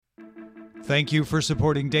Thank you for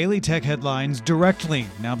supporting Daily Tech Headlines directly.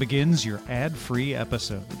 Now begins your ad-free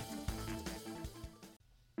episode.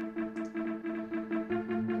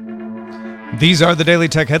 These are the Daily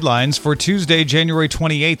Tech Headlines for Tuesday, January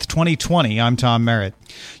 28th, 2020. I'm Tom Merritt.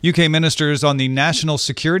 UK ministers on the National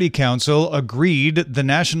Security Council agreed the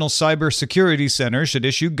National Cyber Security Centre should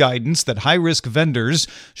issue guidance that high-risk vendors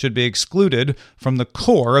should be excluded from the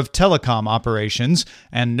core of telecom operations,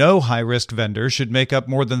 and no high-risk vendor should make up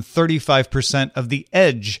more than 35% of the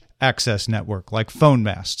edge access network, like phone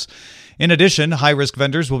masts. In addition, high-risk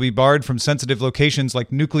vendors will be barred from sensitive locations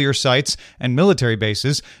like nuclear sites and military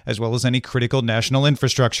bases, as well as any critical national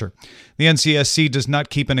infrastructure. The NCSC does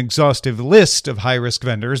not keep an exhaustive list of high-risk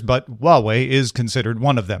vendors, but Huawei is considered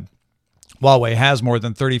one of them. Huawei has more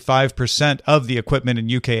than 35% of the equipment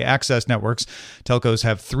in UK access networks. Telcos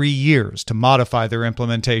have 3 years to modify their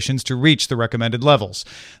implementations to reach the recommended levels.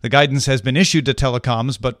 The guidance has been issued to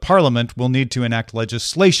telecoms, but Parliament will need to enact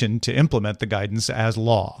legislation to implement the guidance as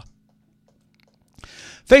law.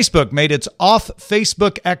 Facebook made its Off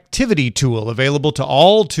Facebook Activity tool available to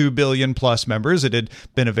all 2 billion plus members. It had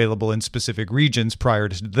been available in specific regions prior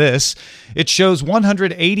to this. It shows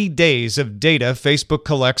 180 days of data Facebook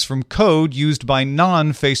collects from code used by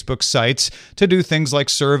non-Facebook sites to do things like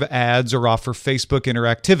serve ads or offer Facebook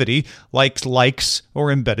interactivity, like likes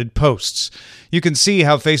or embedded posts. You can see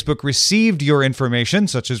how Facebook received your information,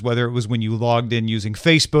 such as whether it was when you logged in using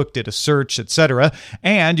Facebook, did a search, etc.,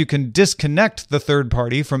 and you can disconnect the third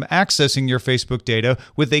party from accessing your Facebook data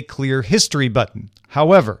with a clear history button.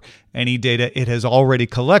 However, any data it has already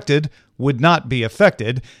collected would not be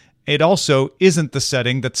affected. It also isn't the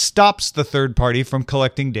setting that stops the third party from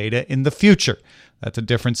collecting data in the future. That's a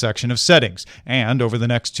different section of settings. And over the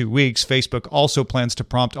next 2 weeks, Facebook also plans to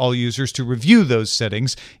prompt all users to review those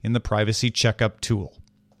settings in the Privacy Checkup tool.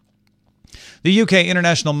 The UK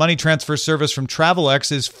International Money Transfer Service from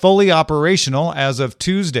Travelex is fully operational as of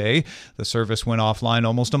Tuesday. The service went offline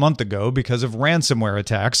almost a month ago because of ransomware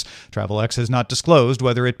attacks. Travelex has not disclosed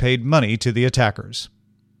whether it paid money to the attackers.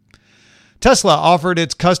 Tesla offered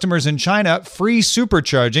its customers in China free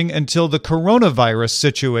supercharging until the coronavirus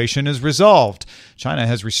situation is resolved. China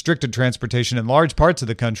has restricted transportation in large parts of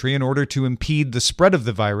the country in order to impede the spread of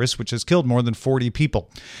the virus, which has killed more than 40 people.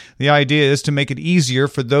 The idea is to make it easier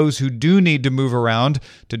for those who do need to move around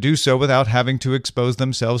to do so without having to expose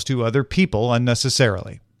themselves to other people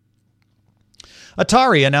unnecessarily.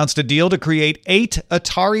 Atari announced a deal to create 8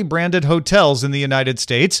 Atari-branded hotels in the United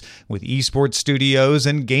States with esports studios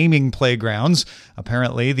and gaming playgrounds.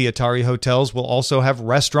 Apparently, the Atari hotels will also have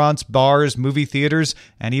restaurants, bars, movie theaters,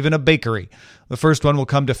 and even a bakery. The first one will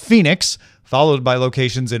come to Phoenix, followed by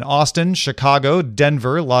locations in Austin, Chicago,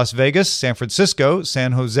 Denver, Las Vegas, San Francisco,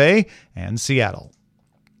 San Jose, and Seattle.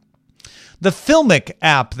 The Filmic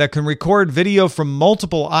app that can record video from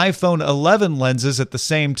multiple iPhone 11 lenses at the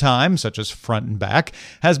same time, such as front and back,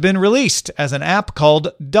 has been released as an app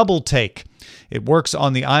called Double Take. It works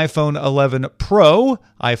on the iPhone 11 Pro,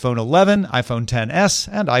 iPhone 11, iPhone XS,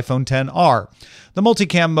 and iPhone XR. The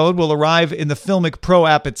multicam mode will arrive in the Filmic Pro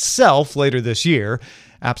app itself later this year.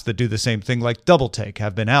 Apps that do the same thing like Double Take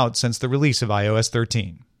have been out since the release of iOS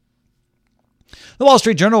 13. The Wall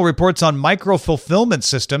Street Journal reports on micro-fulfillment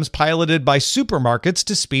systems piloted by supermarkets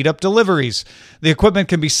to speed up deliveries. The equipment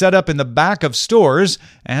can be set up in the back of stores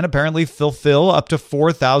and apparently fulfill up to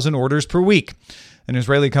 4,000 orders per week. An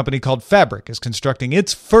Israeli company called Fabric is constructing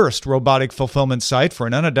its first robotic fulfillment site for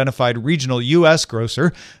an unidentified regional U.S.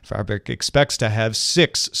 grocer. Fabric expects to have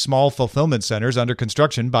 6 small fulfillment centers under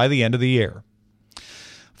construction by the end of the year.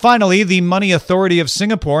 Finally, the Money Authority of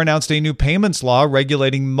Singapore announced a new payments law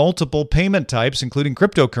regulating multiple payment types, including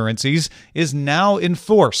cryptocurrencies, is now in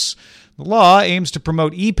force. The law aims to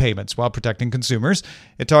promote e-payments while protecting consumers.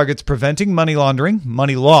 It targets preventing money laundering,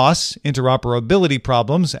 money loss, interoperability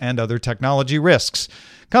problems, and other technology risks.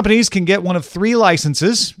 Companies can get one of 3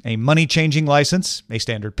 licenses: a money-changing license, a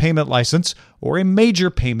standard payment license, or a major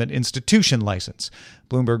payment institution license.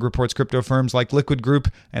 Bloomberg reports crypto firms like Liquid Group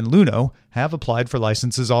and Luno have applied for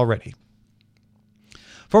licenses already.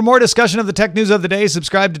 For more discussion of the tech news of the day,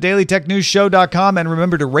 subscribe to dailytechnewsshow.com and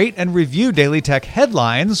remember to rate and review Daily Tech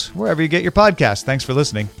Headlines wherever you get your podcasts. Thanks for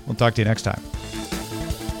listening. We'll talk to you next time.